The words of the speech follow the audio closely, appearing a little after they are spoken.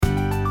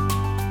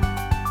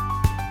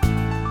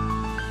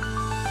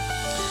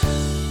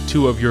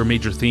Two of your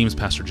major themes,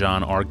 Pastor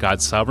John, are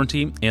God's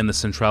sovereignty and the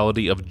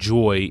centrality of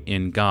joy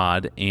in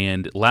God.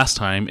 And last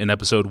time, in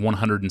episode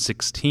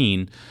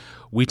 116,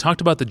 we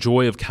talked about the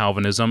joy of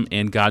Calvinism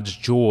and God's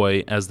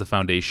joy as the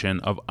foundation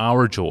of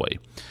our joy.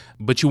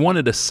 But you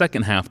wanted a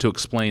second half to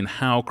explain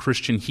how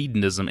Christian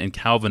hedonism and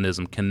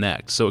Calvinism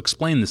connect. So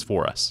explain this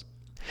for us.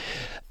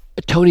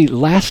 Tony,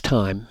 last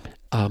time,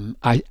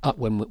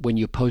 when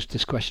you posed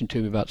this question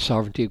to me about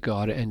sovereignty of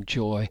God and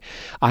joy,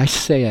 I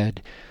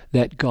said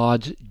that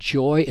God's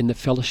joy in the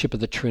fellowship of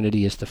the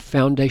Trinity is the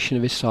foundation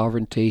of His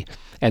sovereignty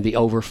and the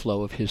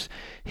overflow of His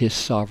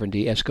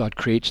sovereignty as God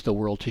creates the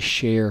world to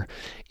share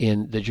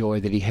in the joy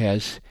that He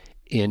has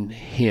in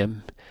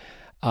Him.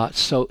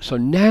 So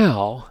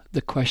now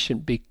the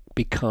question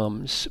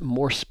becomes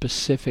more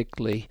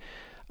specifically,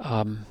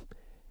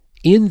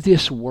 in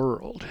this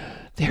world,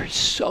 there is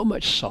so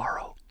much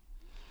sorrow.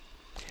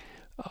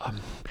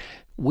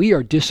 We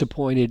are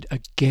disappointed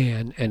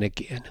again and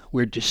again.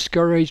 We're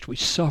discouraged, we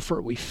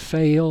suffer, we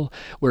fail,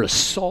 we're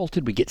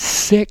assaulted, we get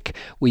sick,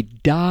 we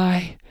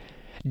die.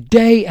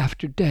 Day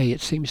after day,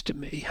 it seems to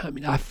me,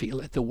 I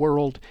feel it, the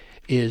world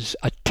is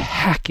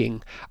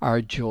attacking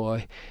our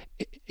joy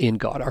in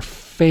God, our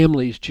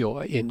family's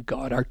joy in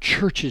God, our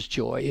church's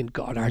joy in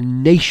God, our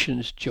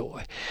nation's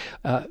joy.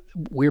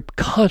 We're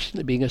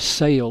constantly being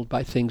assailed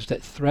by things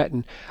that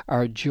threaten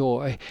our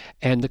joy.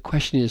 And the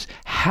question is,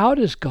 how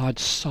does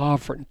God's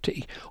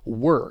sovereignty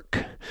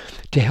work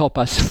to help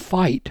us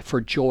fight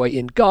for joy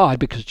in God?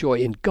 Because joy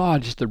in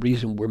God is the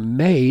reason we're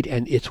made,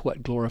 and it's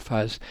what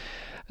glorifies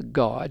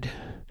God.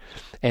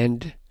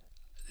 And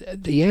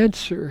the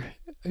answer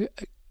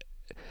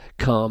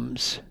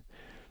comes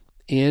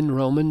in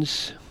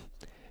Romans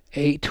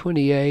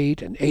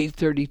 8:28 and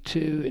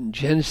 8:32 and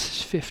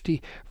Genesis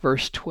 50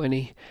 verse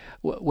 20.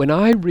 When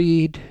I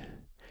read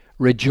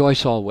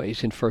rejoice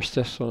always in 1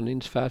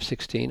 Thessalonians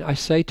 5:16, I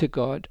say to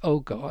God, oh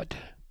God,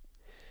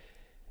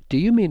 do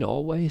you mean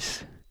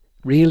always?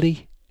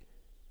 Really?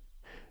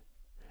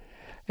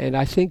 And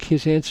I think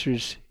his answer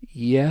is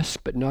yes,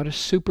 but not a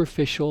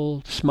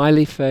superficial,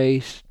 smiley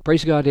face,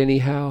 praise God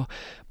anyhow,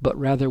 but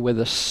rather with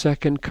a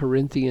 2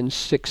 Corinthians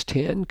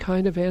 6:10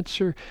 kind of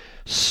answer,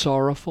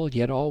 sorrowful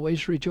yet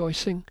always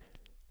rejoicing,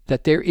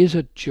 that there is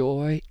a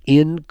joy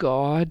in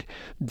God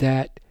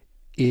that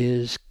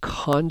is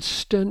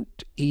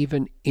constant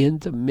even in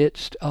the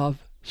midst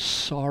of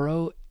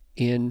sorrow,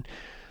 in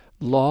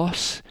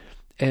loss.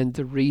 And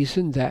the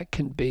reason that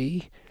can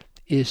be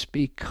is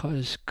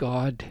because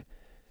God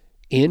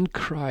in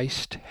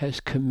Christ has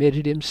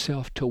committed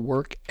Himself to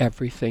work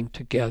everything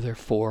together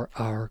for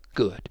our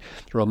good.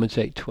 Romans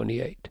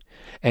 8:28.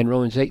 And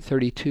Romans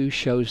 8:32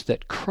 shows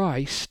that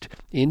Christ,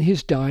 in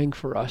His dying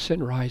for us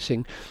and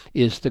rising,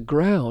 is the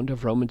ground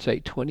of Romans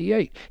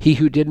 8:28. He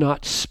who did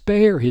not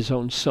spare His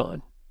own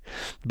Son,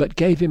 but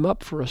gave Him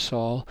up for us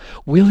all,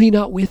 will He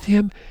not with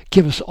Him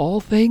give us all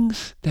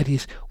things? That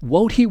is,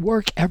 won't He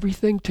work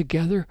everything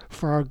together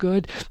for our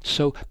good?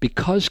 So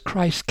because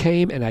Christ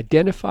came and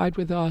identified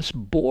with us,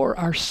 bore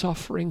our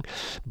suffering,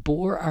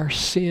 bore our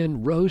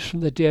sin, rose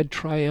from the dead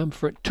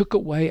triumphant, took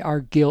away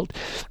our guilt,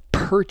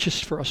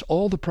 purchased for us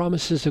all the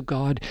promises of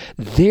God.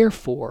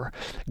 Therefore,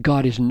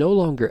 God is no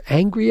longer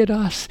angry at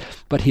us,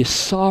 but His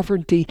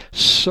sovereignty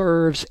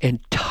serves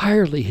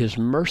entirely His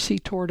mercy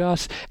toward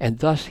us, and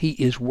thus He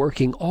is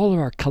working all of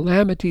our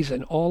calamities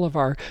and all of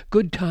our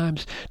good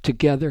times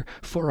together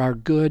for our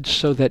good,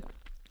 so that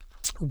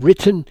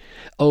written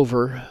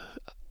over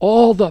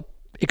all the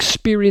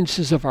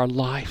experiences of our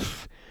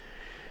life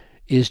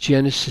is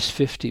Genesis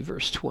 50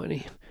 verse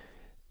 20.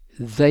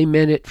 They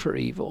meant it for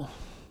evil.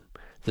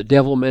 The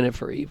devil meant it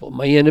for evil.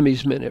 My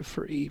enemies meant it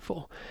for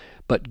evil.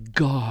 But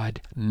God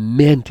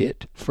meant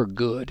it for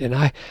good. And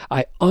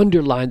I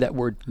underline that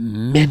word,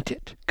 meant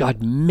it.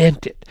 God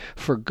meant it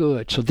for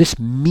good. So this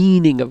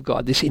meaning of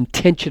God, this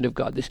intention of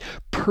God, this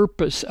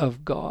purpose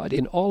of God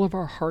in all of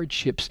our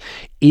hardships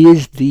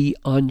is the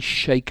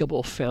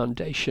unshakable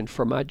foundation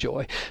for my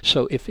joy.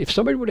 So if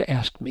somebody were to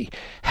ask me,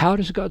 how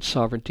does God's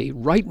sovereignty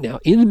right now,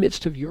 in the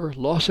midst of your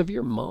loss of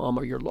your mom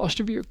or your loss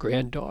of your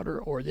granddaughter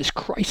or this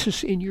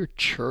crisis in your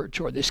church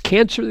or this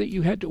cancer that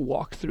you had to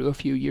walk through a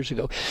few years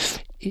ago,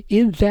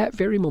 in that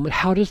very moment,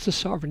 how does the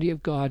sovereignty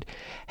of God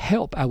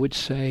help? I would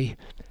say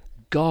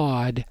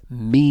God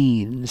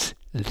means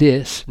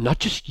this, not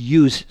just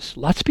uses.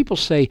 Lots of people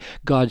say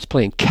God's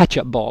playing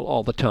catch-up ball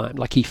all the time,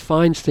 like He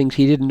finds things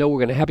He didn't know were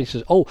going to happen. He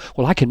says, oh,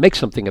 well, I can make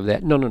something of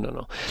that.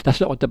 No. That's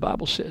not what the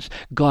Bible says.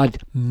 God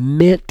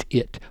meant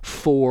it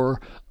for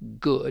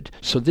good.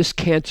 So this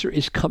cancer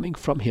is coming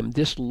from Him.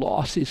 This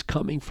loss is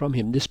coming from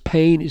Him. This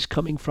pain is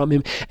coming from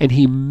Him. And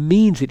He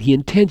means it. He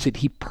intends it.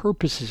 He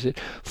purposes it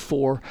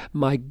for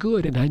my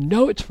good. And I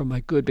know it's for my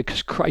good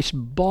because Christ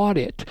bought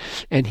it.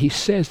 And He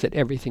says that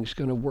everything's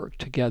going to work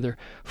together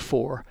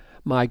for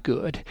my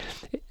good.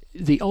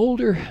 When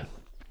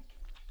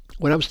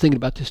I was thinking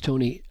about this,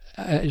 Tony,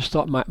 I just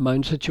thought my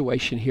own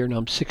situation here, and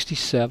I'm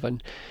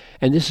 67,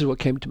 and this is what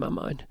came to my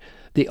mind.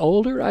 The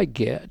older I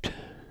get,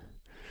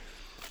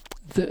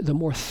 the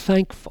more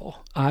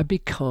thankful I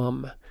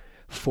become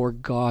for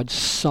God's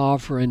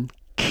sovereign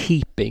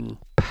keeping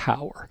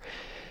power.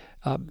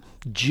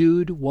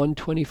 Jude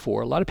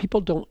 1:24. A lot of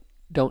people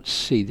don't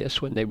see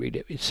this when they read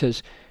it. It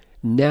says,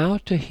 "Now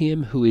to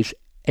him who is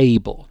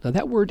able." Now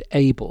that word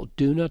able,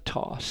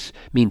 dunatos,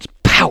 means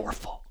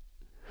powerful.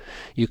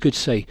 You could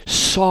say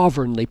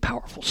sovereignly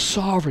powerful,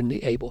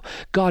 sovereignly able.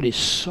 God is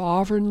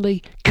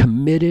sovereignly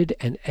committed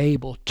and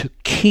able to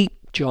keep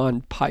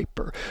John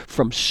Piper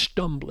from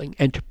stumbling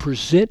and to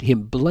present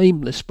him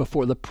blameless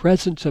before the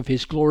presence of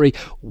his glory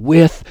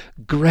with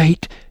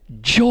great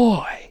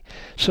joy.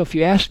 So if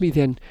you ask me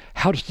then,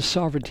 how does the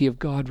sovereignty of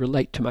God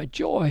relate to my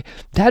joy?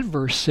 That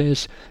verse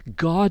says,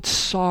 God's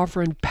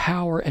sovereign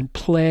power and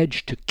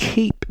pledge to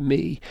keep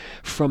me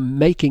from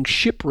making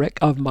shipwreck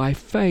of my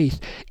faith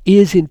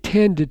is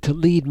intended to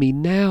lead me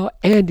now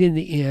and in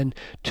the end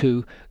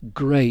to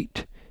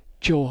great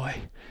joy.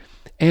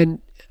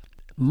 And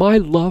my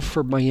love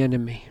for my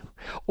enemy,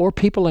 or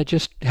people I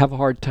just have a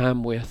hard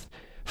time with,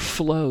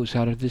 flows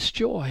out of this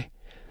joy.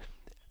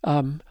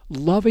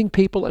 Loving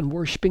people and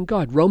worshiping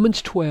God.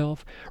 Romans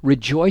 12,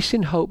 rejoice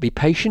in hope, be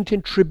patient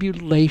in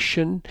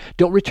tribulation,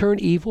 don't return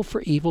evil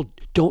for evil,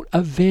 don't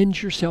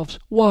avenge yourselves.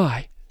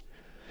 Why?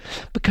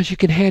 Because you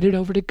can hand it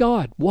over to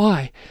God.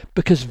 Why?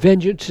 Because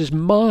vengeance is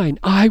mine.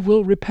 I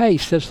will repay,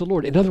 says the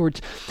Lord. In other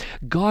words,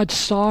 God's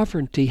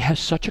sovereignty has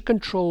such a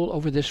control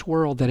over this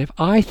world that if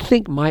I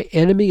think my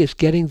enemy is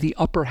getting the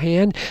upper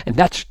hand, and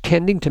that's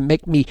tending to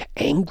make me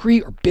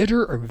angry or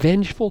bitter or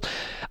vengeful,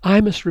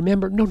 I must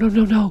remember,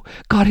 no.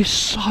 God is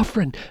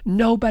sovereign.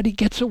 Nobody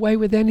gets away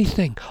with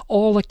anything.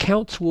 All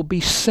accounts will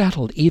be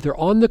settled, either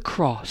on the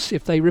cross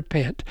if they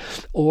repent,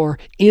 or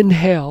in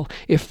hell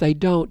if they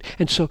don't.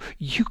 And so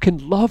you can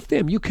love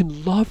them. You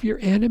can love your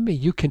enemy.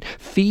 You can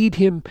feed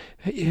him.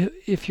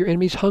 If your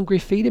enemy's hungry,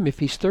 feed him. If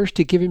he's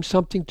thirsty, give him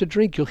something to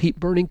drink. You'll heap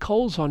burning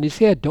coals on his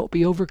head. Don't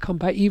be overcome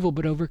by evil,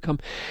 but overcome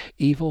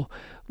evil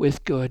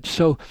with good.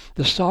 So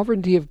the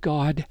sovereignty of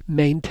God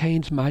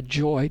maintains my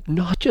joy,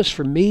 not just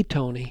for me,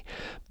 Tony,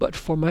 but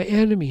for my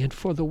enemy and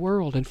for the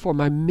world and for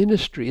my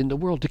ministry in the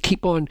world to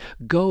keep on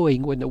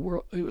going when the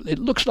world, it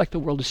looks like the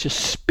world is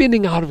just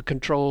spinning out of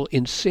control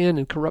in sin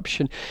and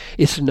corruption.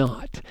 It's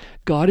not.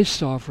 God is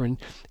sovereign.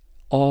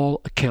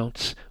 All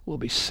accounts will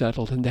be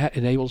settled, and that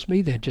enables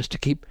me then just to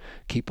keep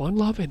on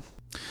loving.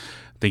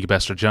 Thank you,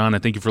 Pastor John,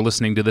 and thank you for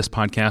listening to this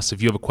podcast.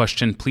 If you have a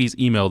question, please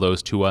email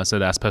those to us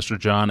at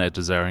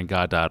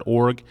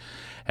askpastorjohn@desiringgod.org.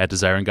 At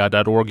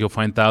desiringgod.org, you'll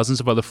find thousands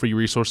of other free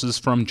resources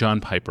from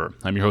John Piper.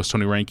 I'm your host,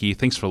 Tony Reinke.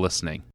 Thanks for listening.